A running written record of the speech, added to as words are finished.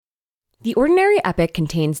The Ordinary Epic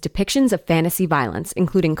contains depictions of fantasy violence,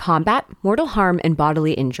 including combat, mortal harm, and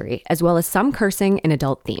bodily injury, as well as some cursing and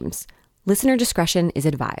adult themes. Listener discretion is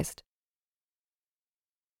advised.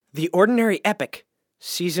 The Ordinary Epic,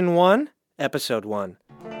 Season 1, Episode 1.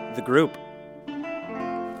 The Group.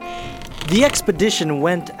 The expedition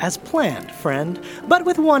went as planned, friend, but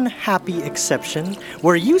with one happy exception.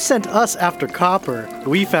 Where you sent us after copper,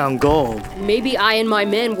 we found gold. Maybe I and my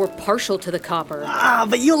men were partial to the copper.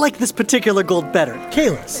 But you like this particular gold better,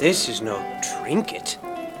 Kalis. This is no trinket,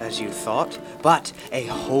 as you thought, but a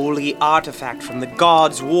holy artifact from the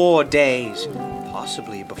gods' war days,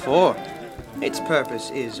 possibly before. Its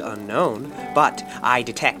purpose is unknown, but I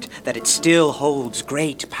detect that it still holds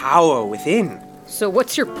great power within. So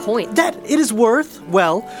what's your point? That it is worth,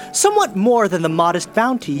 well, somewhat more than the modest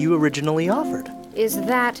bounty you originally offered. Is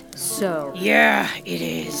that so? Yeah, it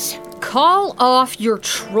is. Call off your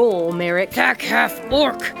troll, Merrick. Pack half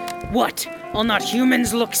orc. What? All not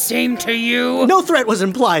humans look same to you? No threat was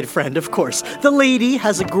implied, friend, of course. The lady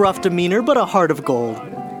has a gruff demeanor, but a heart of gold.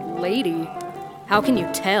 Lady? How can you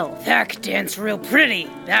tell? Thack dance real pretty,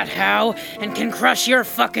 that how, and can crush your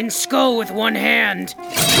fucking skull with one hand.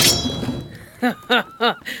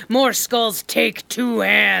 More skulls take 2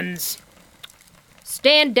 hands.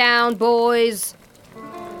 Stand down, boys.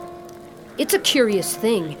 It's a curious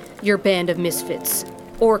thing, your band of misfits.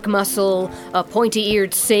 Orc muscle, a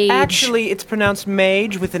pointy-eared sage. Actually, it's pronounced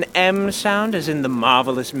mage with an M sound, as in the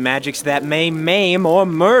marvelous magics that may maim or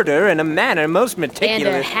murder in a manner most meticulous.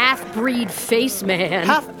 And a half-breed face man.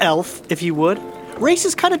 Half-elf, if you would. Race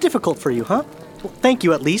is kind of difficult for you, huh? Well, thank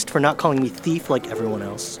you at least for not calling me thief like everyone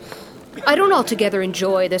else. I don't altogether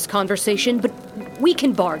enjoy this conversation, but we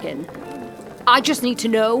can bargain. I just need to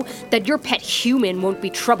know that your pet human won't be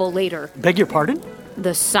trouble later. Beg your pardon?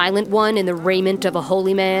 The silent one in the raiment of a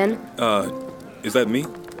holy man. Is that me?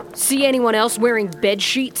 See anyone else wearing bed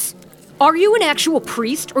sheets? Are you an actual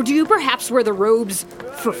priest, or do you perhaps wear the robes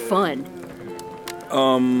for fun?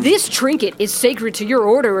 This trinket is sacred to your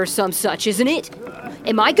order or some such, isn't it?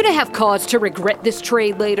 Am I gonna have cause to regret this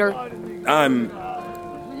trade later?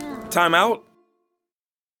 Time out?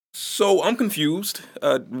 So, I'm confused.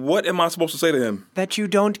 What am I supposed to say to him? That you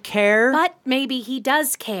don't care? But maybe he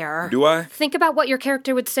does care. Do I? Think about what your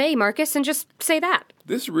character would say, Marcus, and just say that.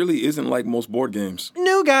 This really isn't like most board games.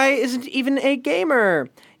 New guy isn't even a gamer.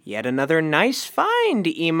 Yet another nice find,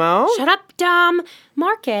 Emo. Shut up, Dom.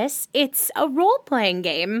 Marcus, it's a role-playing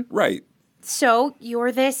game. Right. So,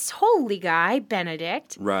 you're this holy guy,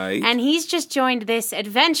 Benedict. Right. And he's just joined this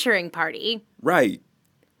adventuring party. Right.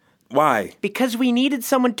 Why? Because we needed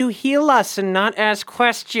someone to heal us and not ask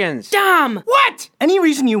questions. Dom! What? Any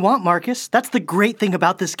reason you want, Marcus. That's the great thing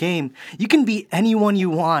about this game. You can be anyone you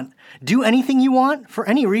want. Do anything you want, for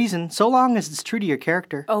any reason, so long as it's true to your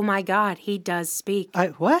character. Oh my god, he does speak.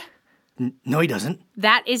 What? No, he doesn't.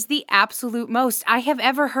 That is the absolute most I have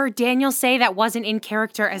ever heard Daniel say that wasn't in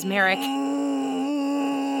character as Merrick.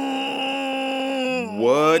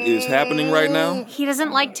 What is happening right now? He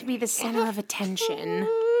doesn't like to be the center of attention.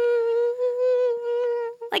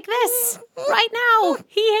 Like this, right now.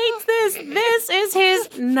 He hates this. This is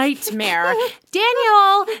his nightmare.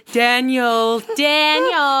 Daniel.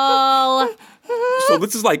 So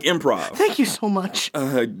this is like improv. Thank you so much.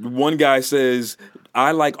 One guy says,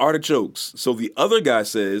 I like artichokes. So the other guy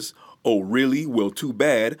says, oh, really? Well, too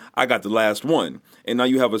bad. I got the last one. And now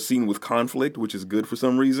you have a scene with conflict, which is good for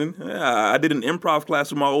some reason. I did an improv class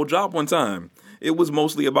for my old job one time. It was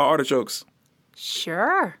mostly about artichokes.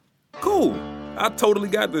 Sure. Cool. I totally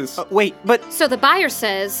got this. Wait, but... So the buyer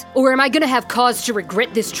says, or am I gonna have cause to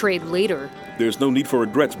regret this trade later? There's no need for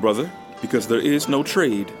regrets, brother, because there is no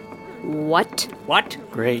trade. What? What?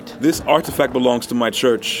 Great. This artifact belongs to my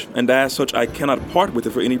church, and as such, I cannot part with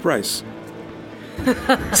it for any price.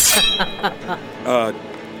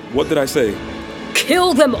 What did I say?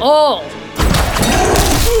 Kill them all!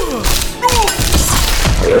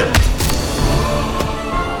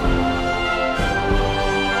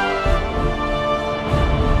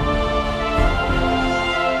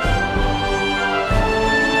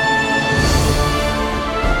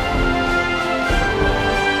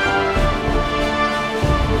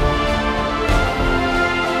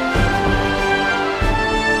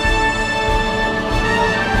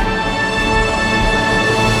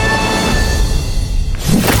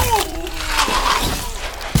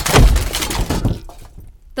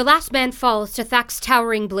 The last man falls to Thack's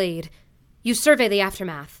towering blade. You survey the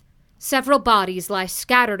aftermath. Several bodies lie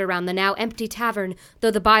scattered around the now empty tavern, though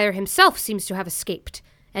the buyer himself seems to have escaped.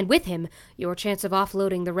 And with him, your chance of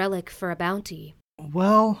offloading the relic for a bounty.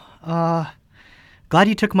 Well, glad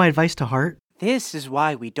you took my advice to heart. This is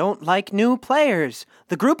why we don't like new players.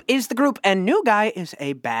 The group is the group, and new guy is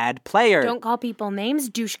a bad player. Don't call people names,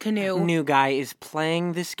 douche canoe. New guy is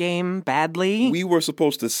playing this game badly. We were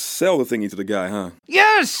supposed to sell the thingy to the guy, huh?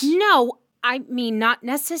 Yes! No, I mean, not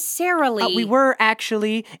necessarily. We were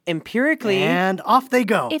actually, empirically. And off they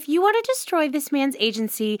go. If you want to destroy this man's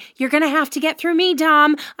agency, you're going to have to get through me,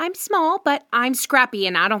 Dom. I'm small, but I'm scrappy,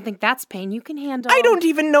 and I don't think that's pain you can handle. I don't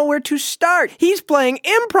even know where to start. He's playing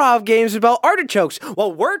improv games about artichokes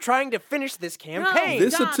while we're trying to finish this campaign.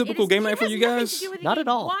 This a typical game night for you guys? Not at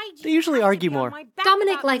all. They usually argue more.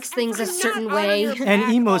 Dominic likes things a certain way.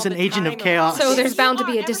 And Emo's an agent of chaos. So there's bound to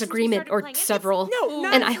be a disagreement or several.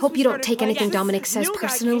 And I hope you don't take anything Dominic says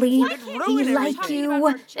personally. He like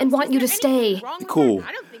you and want you to stay. Cool.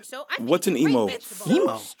 What's an emo?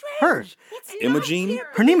 Emo? Her. Imogene?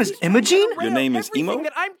 Her name is Imogene? Your name is Emo?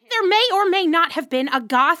 There may or may not have been a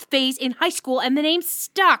goth phase in high school, and the name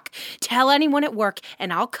stuck. Tell anyone at work,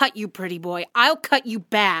 and I'll cut you, pretty boy. I'll cut you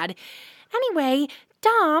bad. Anyway,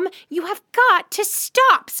 Dom, you have got to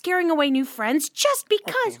stop scaring away new friends just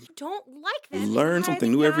because you don't like them. Learn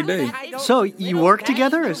something new every day. So, you work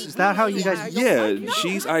together? Is that how you guys... Yeah,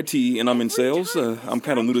 she's IT and I'm in sales. I'm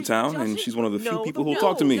kind of new to town, and she's one of the few people who'll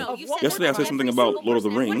talk to me. Yesterday I said something about Lord of the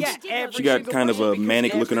Rings. She got kind of a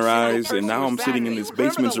manic look in her eyes, and now I'm sitting in this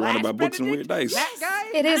basement surrounded by books and weird dice.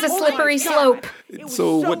 It is a slippery slope.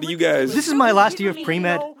 So what do you guys... This is my last year of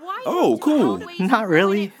pre-med. Oh, cool. Not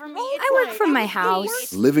really. I work from my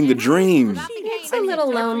house. Living the dream. It's a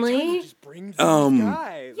little lonely.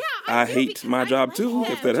 I hate my job too,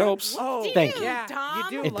 if that helps. Thank you.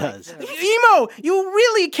 It does. Emo, you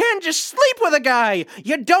really can just sleep with a guy.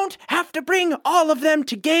 You don't have to bring all of them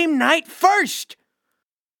to game night first.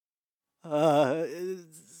 Awkward.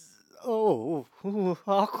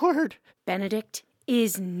 Benedict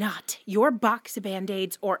is not your box of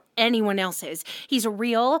Band-Aids or anyone else's. He's a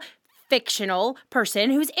real, fictional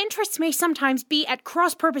person whose interests may sometimes be at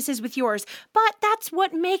cross purposes with yours, but that's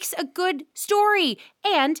what makes a good story.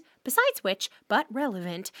 And, besides which, but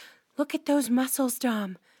relevant, look at those muscles,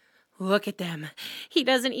 Dom. Look at them. He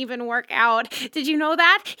doesn't even work out. Did you know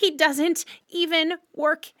that? He doesn't even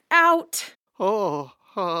work out.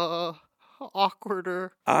 Awkwarder.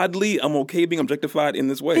 Oddly, I'm okay being objectified in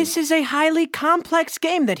this way. This is a highly complex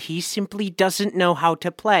game that he simply doesn't know how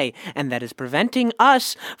to play, and that is preventing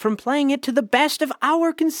us from playing it to the best of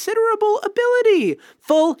our considerable ability.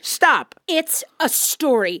 Full stop. It's a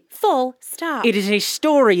story. Full stop. It is a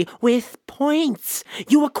story with points.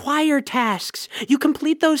 You acquire tasks. You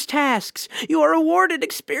complete those tasks. You are awarded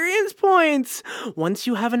experience points. Once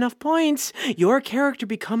you have enough points, your character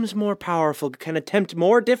becomes more powerful, can attempt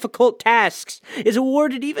more difficult tasks, is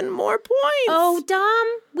awarded even more points. Oh, Dom,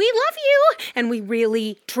 we love you, and we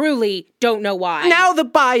really, truly don't know why. Now the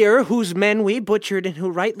buyer, whose men we butchered and who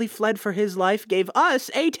rightly fled for his life, gave us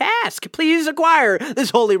a task. Please acquire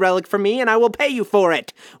this holy relic for me, and I will pay you for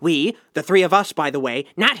it. We, the three of us, by the way,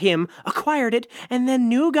 not him, acquired it, and then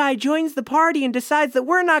new guy joins the party and decides that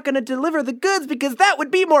we're not going to deliver the goods because that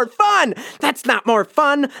would be more fun. That's not more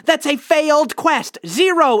fun. That's a failed quest.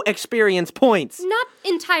 0 experience points. Not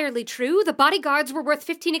entirely true. The bodyguards were worth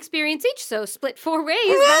 15 experience each, so split 4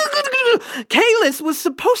 ways. Kalis was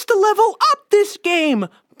supposed to level up this game.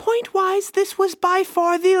 Point-wise, this was by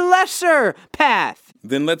far the lesser path.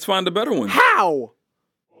 Then let's find a better one. How?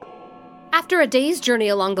 After a day's journey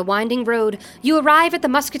along the winding road, you arrive at the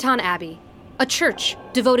Muscaton Abbey, a church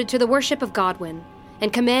devoted to the worship of Godwin,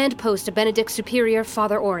 and command post of Benedict's superior,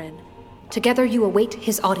 Father Oren. Together you await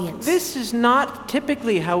his audience. This is not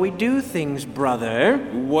typically how we do things, brother.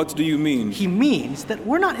 What do you mean? He means that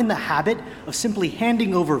we're not in the habit of simply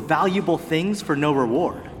handing over valuable things for no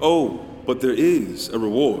reward. Oh, but there is a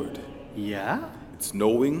reward. Yeah? It's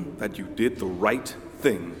knowing that you did the right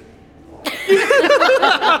thing.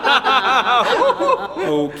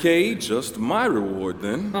 Okay, just my reward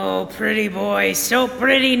then. Oh, pretty boy, so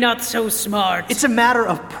pretty, not so smart. It's a matter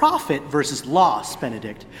of profit versus loss,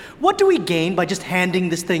 Benedict. What do we gain by just handing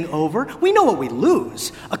this thing over? We know what we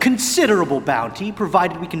lose. A considerable bounty,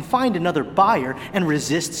 provided we can find another buyer and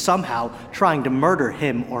resist somehow trying to murder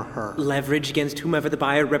him or her. Leverage against whomever the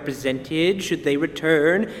buyer represented, should they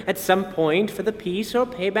return at some point for the peace or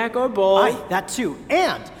payback or both. Aye, that too.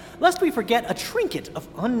 And lest we forget a trinket of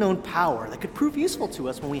unknown power that could prove useful to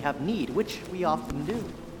us when we have need, which we often do.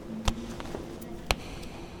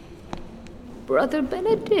 Brother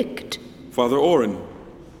Benedict, Father Oren.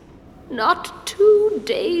 not 2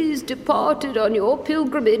 days departed on your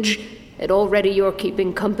pilgrimage, and already you're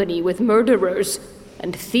keeping company with murderers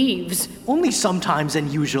and thieves. Only sometimes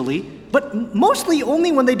and usually, but mostly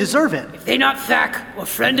only when they deserve it. If they not Thak, or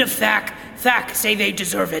friend of Thak, Thak say they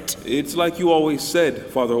deserve it. It's like you always said,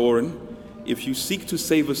 Father Orin. If you seek to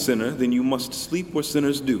save a sinner, then you must sleep where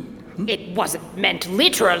sinners do. It wasn't meant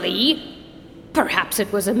literally. Perhaps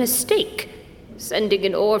it was a mistake, sending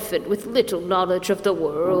an orphan with little knowledge of the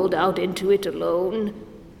world out into it alone.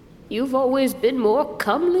 You've always been more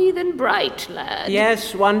comely than bright, lad.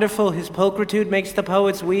 Yes, wonderful. His pulchritude makes the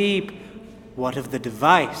poets weep. What of the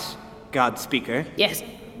device, God Speaker? Yes,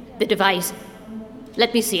 the device.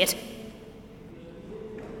 Let me see it.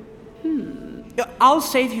 I'll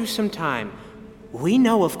save you some time. We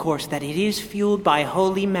know, of course, that it is fueled by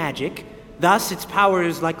holy magic. Thus, its power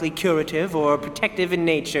is likely curative or protective in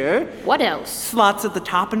nature. What else? Slots at the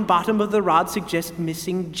top and bottom of the rod suggest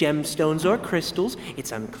missing gemstones or crystals.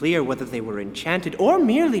 It's unclear whether they were enchanted or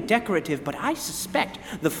merely decorative, but I suspect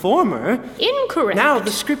the former. Incorrect. Now,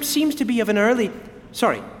 the script seems to be of an early...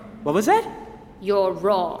 Sorry, what was that? You're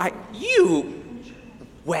wrong.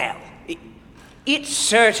 Well, it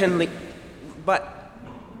certainly... But...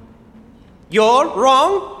 You're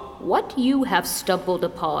wrong? What you have stumbled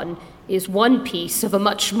upon is one piece of a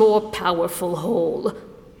much more powerful whole.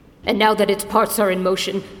 And now that its parts are in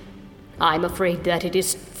motion, I'm afraid that it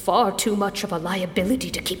is far too much of a liability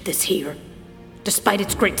to keep this here, despite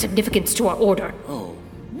its great significance to our order.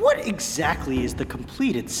 What exactly is the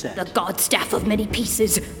completed set? The god staff of many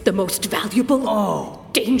pieces, the most valuable,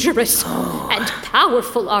 dangerous, and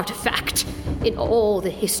powerful artifact in all the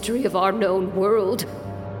history of our known world.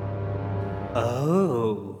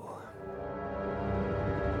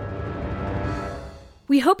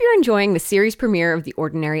 We hope you're enjoying the series premiere of The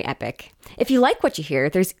Ordinary Epic. If you like what you hear,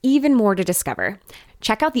 there's even more to discover.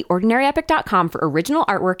 Check out theordinaryepic.com for original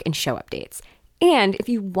artwork and show updates. And if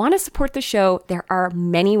you want to support the show, there are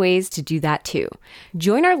many ways to do that too.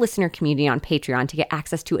 Join our listener community on Patreon to get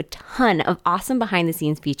access to a ton of awesome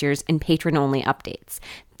behind-the-scenes features and patron-only updates.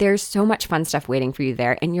 There's so much fun stuff waiting for you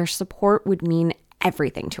there, and your support would mean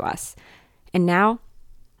everything to us. And now,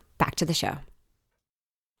 back to the show.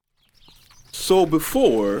 So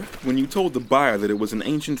before, when you told the buyer that it was an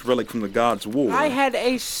ancient relic from the God's War... I had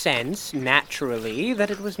a sense, naturally,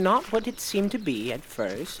 that it was not what it seemed to be at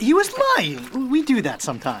first. He was lying. We do that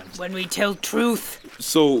sometimes. When we tell truth.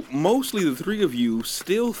 So mostly the three of you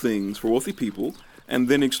steal things for wealthy people and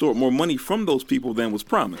then extort more money from those people than was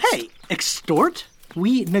promised. Hey, extort?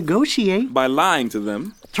 We negotiate. By lying to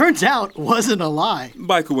them. Turns out, wasn't a lie.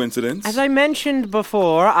 By coincidence. As I mentioned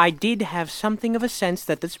before, I did have something of a sense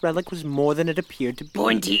that this relic was more than it appeared to be.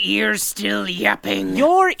 Pointy ears still yapping.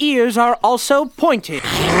 Your ears are also pointed.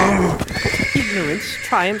 Ignorance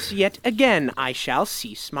triumphs yet again. I shall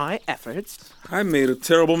cease my efforts. I made a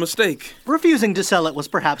terrible mistake. Refusing to sell it was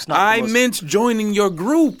perhaps not I meant joining your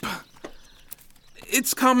group.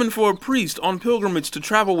 It's common for a priest on pilgrimage to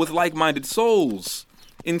travel with like-minded souls.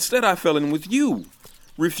 Instead, I fell in with you.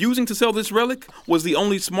 Refusing to sell this relic was the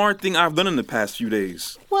only smart thing I've done in the past few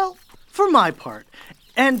days. Well, for my part,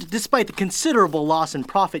 and despite the considerable loss in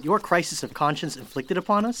profit your crisis of conscience inflicted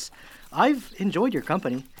upon us, I've enjoyed your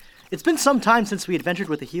company. It's been some time since we adventured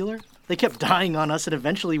with a healer. They kept dying on us, and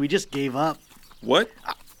eventually we just gave up. What?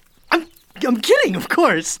 I'm kidding, of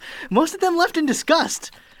course. Most of them left in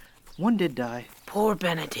disgust. One did die. Poor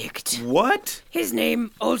Benedict. What? His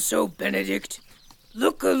name also Benedict.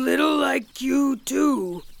 Look a little like you,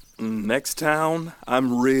 too. Next town,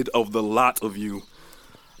 I'm rid of the lot of you.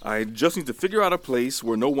 I just need to figure out a place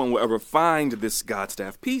where no one will ever find this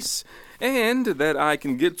Godstaff piece, and that I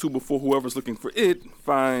can get to before whoever's looking for it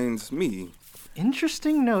finds me.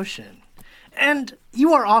 Interesting notion. And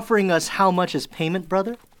you are offering us how much as payment,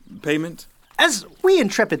 brother? Payment? As we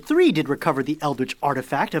Intrepid 3 did recover the Eldritch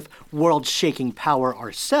artifact of world-shaking power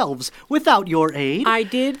ourselves without your aid. I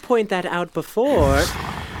did point that out before.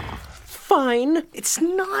 Fine. It's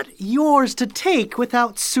not yours to take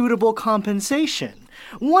without suitable compensation.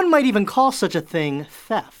 One might even call such a thing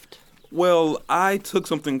theft. Well, I took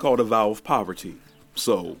something called a vow of poverty,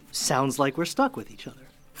 so... Sounds like we're stuck with each other.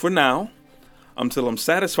 For now, until I'm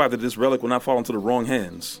satisfied that this relic will not fall into the wrong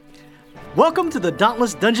hands. Welcome to the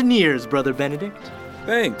Dauntless Dungeoneers, Brother Benedict.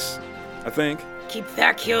 Thanks, I think. Keep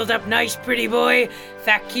Thak healed up nice, pretty boy.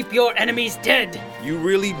 Thak, keep your enemies dead. You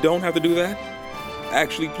really don't have to do that?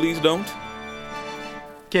 Actually, please don't.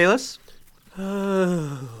 Kalis?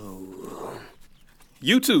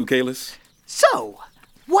 You too, Kalis. So,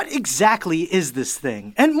 what exactly is this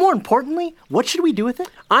thing? And more importantly, what should we do with it?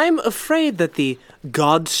 I'm afraid that the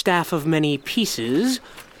Godstaff of many pieces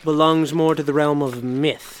belongs more to the realm of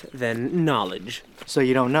myth than knowledge. So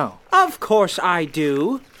you don't know? Of course I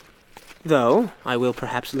do. Though, I will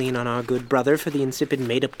perhaps lean on our good brother for the insipid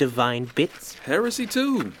made-up divine bits. Heresy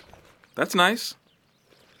too. That's nice.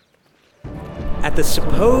 At the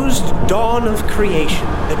supposed dawn of creation,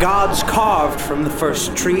 the gods carved from the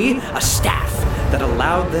first tree a staff that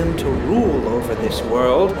allowed them to rule over this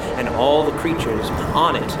world and all the creatures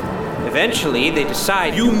on it. Eventually, they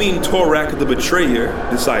decided... You mean Torak the Betrayer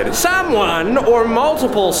decided? Someone, or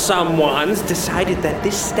multiple someones, decided that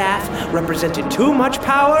this staff represented too much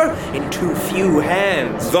power in too few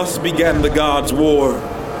hands. Thus began the gods' war,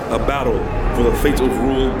 a battle for the fate of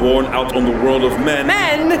rule born out on the world of men.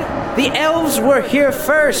 Men? The elves were here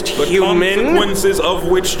first, The human. consequences of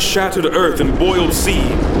which shattered earth and boiled sea,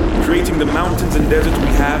 creating the mountains and deserts we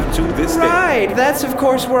have to this day. Right, that's of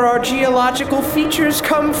course where our geological features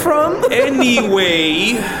come from.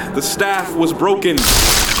 Anyway, the staff was broken,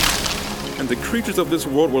 and the creatures of this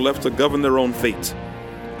world were left to govern their own fate.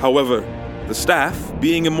 However, the staff,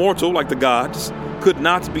 being immortal like the gods, could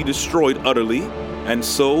not be destroyed utterly, and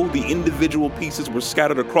so the individual pieces were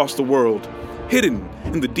scattered across the world, hidden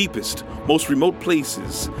in the deepest, most remote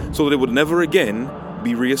places, so that it would never again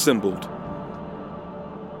be reassembled.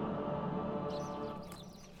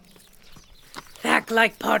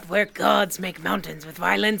 Thack-like part where gods make mountains with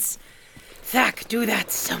violence. Thack, do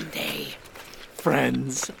that someday.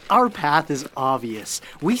 Friends, our path is obvious.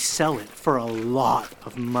 We sell it for a lot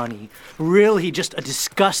of money. Really, just a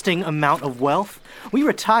disgusting amount of wealth. We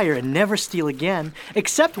retire and never steal again,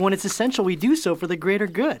 except when it's essential we do so for the greater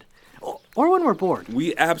good. Or when we're bored.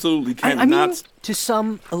 We absolutely I cannot... mean, to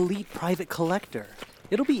some elite private collector.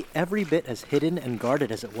 It'll be every bit as hidden and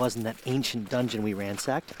guarded as it was in that ancient dungeon we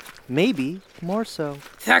ransacked. Maybe more so.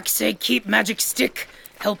 Thack say keep magic stick.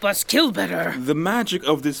 Help us kill better. The magic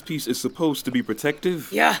of this piece is supposed to be protective.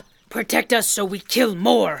 Yeah, protect us so we kill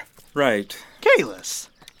more. Right. Kalis!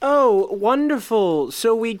 Oh, wonderful.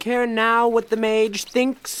 So we care now what the mage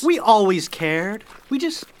thinks? We always cared. We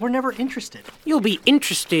just were never interested. You'll be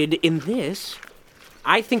interested in this.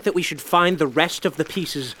 I think that we should find the rest of the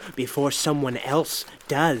pieces before someone else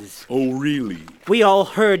does. Oh, really? We all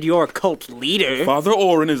heard your cult leader. Father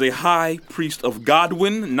Orin is a high priest of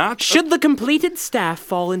Godwin, not... Should the completed staff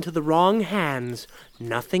fall into the wrong hands,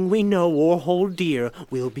 nothing we know or hold dear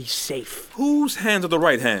will be safe. Whose hands are the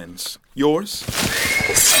right hands? Yours?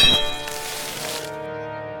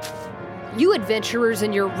 You adventurers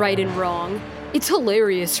and your right and wrong. It's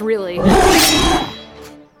hilarious, really.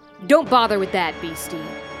 Don't bother with that, Beastie.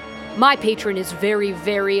 My patron is very,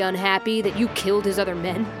 very unhappy that you killed his other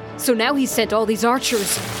men, so now he's sent all these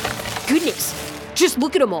archers. Goodness, just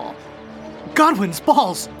look at them all. Godwin's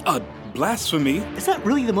balls! Blasphemy? Is that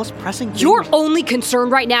really the most pressing thing? Your only concern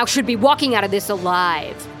right now should be walking out of this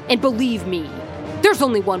alive. And believe me, there's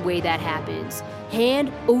only one way that happens.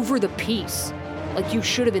 Hand over the piece, like you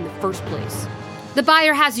should have in the first place. The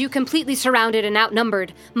buyer has you completely surrounded and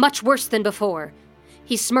outnumbered, much worse than before.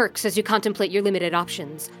 He smirks as you contemplate your limited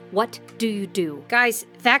options. What do you do? Guys,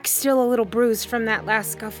 Thack's still a little bruised from that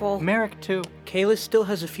last scuffle. Merrick, too. Kalis still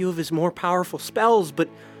has a few of his more powerful spells, but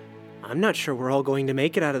I'm not sure we're all going to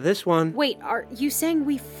make it out of this one. Wait, are you saying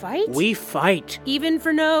we fight? We fight. Even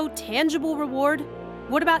for no tangible reward?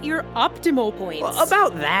 What about your optimal points? Well,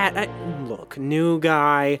 about that, look, new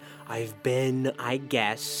guy, I've been, I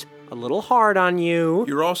guess, a little hard on you.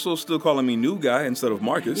 You're also still calling me new guy instead of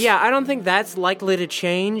Marcus. Yeah, I don't think that's likely to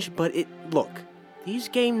change, but look, these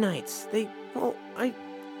game nights, I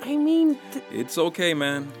mean... It's okay,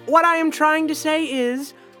 man. What I am trying to say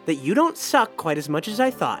is that you don't suck quite as much as I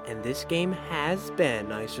thought, and this game has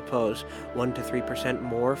been, I suppose, 1 to 3%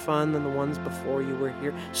 more fun than the ones before you were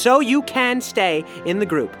here. So you can stay in the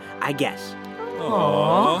group, I guess.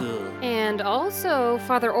 Aww. And also,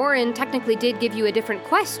 Father Orin technically did give you a different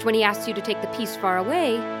quest when he asked you to take the piece far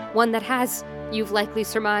away. One that has, you've likely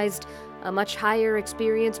surmised, a much higher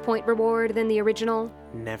experience point reward than the original.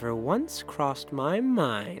 Never once crossed my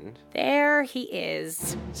mind. There he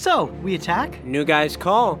is. So, we attack? New guy's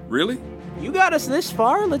call. Really? You got us this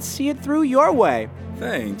far, let's see it through your way.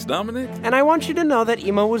 Thanks, Dominic. And I want you to know that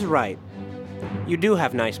Emo was right. You do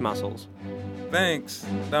have nice muscles. Thanks,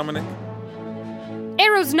 Dominic.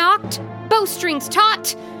 Arrows knocked, bowstrings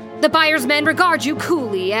taut. The buyer's men regard you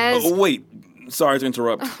coolly as... Oh, wait. Sorry to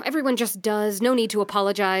interrupt. Everyone just does. No need to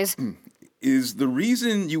apologize. Is the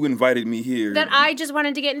reason you invited me here... That I just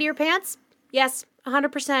wanted to get into your pants? Yes,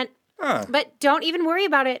 100%. Ah, But don't even worry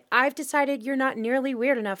about it. I've decided you're not nearly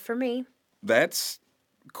weird enough for me. that's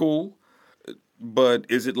cool. But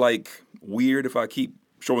is it, weird if I keep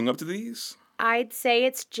showing up to these? I'd say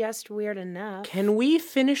it's just weird enough. Can we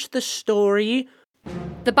finish the story?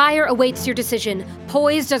 The buyer awaits your decision,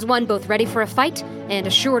 poised as one both ready for a fight and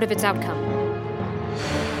assured of its outcome.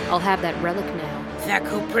 I'll have that relic now. Thack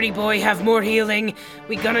hope pretty boy have more healing.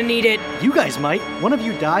 We gonna need it. You guys might. One of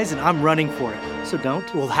you dies and I'm running for it. so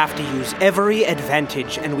don't. We'll have to use every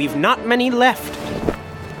advantage, and we've not many left.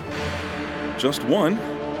 Just one?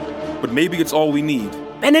 But maybe it's all we need.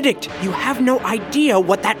 Benedict, you have no idea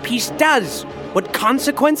what that piece does. What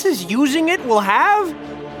consequences using it will have?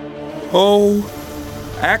 Oh,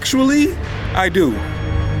 actually, I do.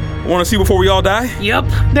 Want to see before we all die? Yup.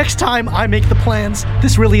 Next time I make the plans.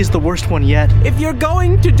 This really is the worst one yet. If you're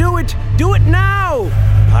going to do it now!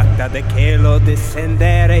 Pacta de celo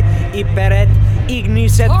descendere, iperet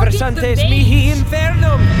ignis et Target the versantes base. mihi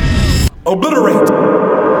infernum!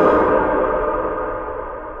 Obliterate!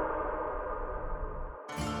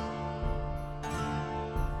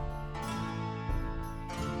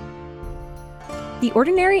 The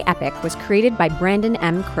Ordinary Epic was created by Brandon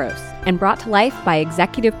M. Kroos and brought to life by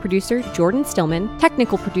executive producer Jordan Stillman,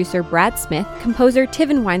 technical producer Brad Smith, composer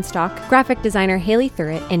Tivin Weinstock, graphic designer Haley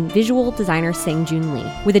Thurrett, and visual designer Sang-Jun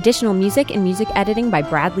Lee, with additional music and music editing by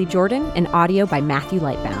Bradley Jordan and audio by Matthew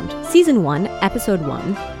Lightbound. Season 1, Episode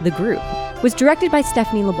 1, The Group, was directed by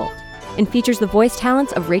Stephanie Lebolt and features the voice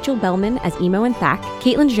talents of Rachel Bellman as Emo and Thak,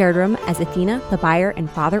 Caitlin Gerdrum as Athena, the Buyer,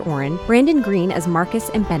 and Father Orin, Brandon Green as Marcus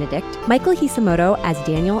and Benedict, Michael Hisamoto as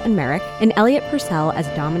Daniel and Merrick, and Elliot Purcell as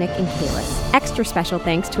Dominic and Kalis. Extra special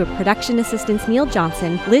thanks to production assistants Neil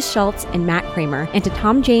Johnson, Liz Schultz, and Matt Kramer, and to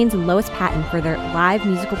Tom Janes and Lois Patton for their live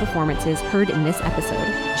musical performances heard in this episode.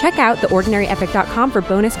 Check out theordinaryepic.com for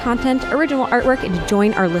bonus content, original artwork, and to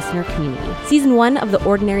join our listener community. Season 1 of The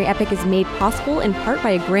Ordinary Epic is made possible in part by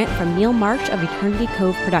a grant from Neil March of Eternity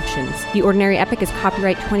Cove Productions. The Ordinary Epic is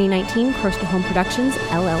copyright 2019, Coastal Home Productions,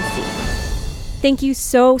 LLC. Thank you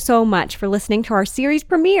so much for listening to our series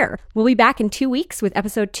premiere. We'll be back in 2 weeks with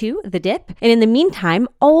episode 2, The Dip. And in the meantime,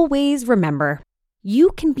 always remember, you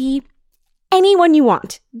can be anyone you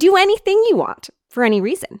want. Do anything you want, for any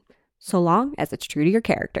reason, so long as it's true to your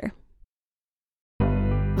character.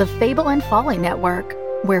 The Fable and Folly Network,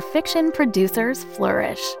 where fiction producers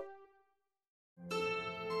flourish.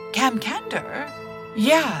 Cam Candor?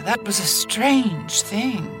 Yeah, that was a strange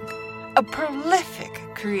thing. A prolific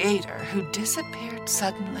creator who disappeared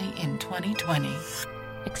suddenly in 2020.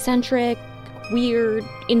 Eccentric, weird,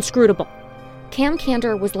 inscrutable. Cam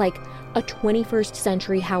Candor was like a 21st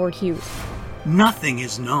century Howard Hughes. Nothing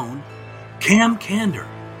is known. Cam Candor.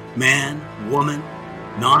 Man, woman,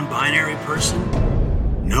 non-binary person.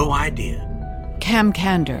 No idea. Cam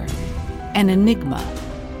Candor. An enigma.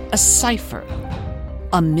 A cipher.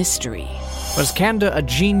 A mystery. Was Candor a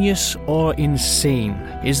genius or insane?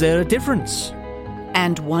 Is there a difference?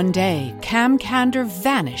 And one day, Cam Candor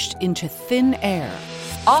vanished into thin air.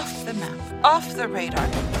 Off the map, off the radar,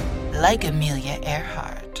 like Amelia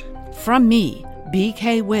Earhart. From me,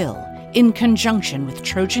 BK Will, in conjunction with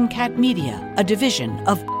Trojan Cat Media, a division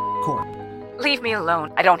of Corp. Leave me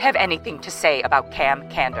alone. I don't have anything to say about Cam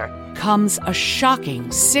Candor. Comes a shocking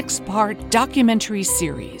 6-part documentary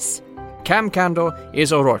series. Cam Candor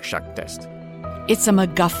is a Rorschach test. It's a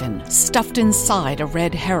MacGuffin stuffed inside a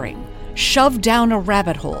red herring, shoved down a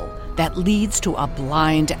rabbit hole that leads to a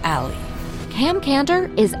blind alley. Cam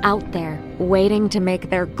Candor is out there, waiting to make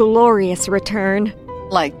their glorious return.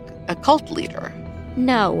 Like a cult leader?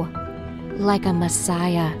 No, like a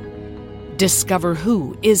messiah. Discover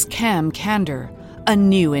who is Cam Candor, a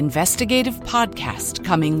new investigative podcast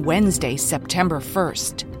coming Wednesday, September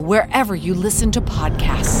 1st, wherever you listen to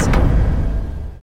podcasts.